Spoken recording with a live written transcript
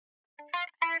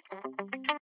Hey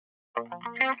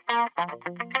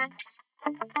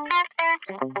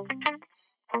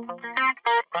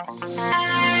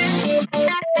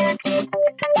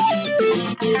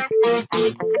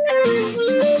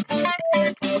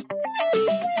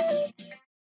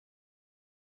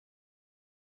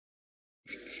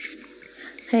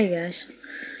guys,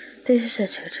 this is a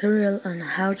tutorial on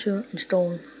how to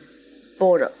install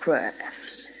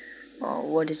Bordercraft, or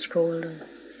what it's called,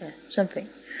 something.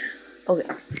 Okay,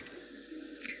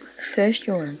 first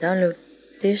you want to download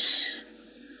this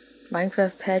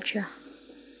Minecraft patcher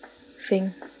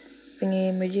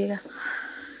thingy-majigger,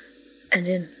 and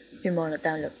then you want to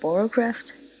download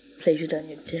Bordercraft, place it on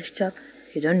your desktop.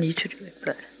 You don't need to do it,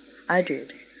 but I do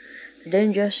it. And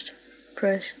then just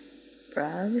press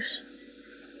browse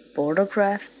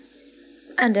Bordercraft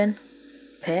and then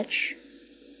patch,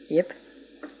 yep,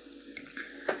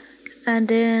 and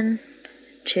then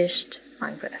test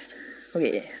Minecraft.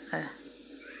 Okay,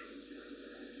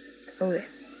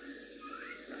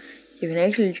 you can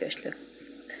actually just look,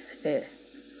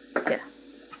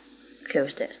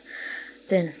 close that.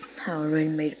 Then I already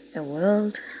made a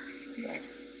world.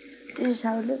 This is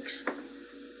how it looks.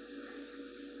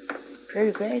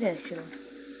 Pretty great actually.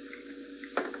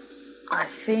 I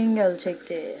think I'll take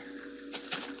the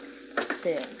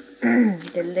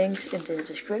links in the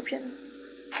description.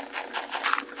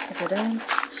 If I don't,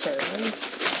 sorry,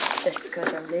 just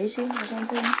because I'm lazy or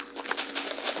something.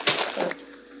 But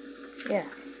yeah,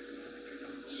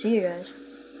 see you guys.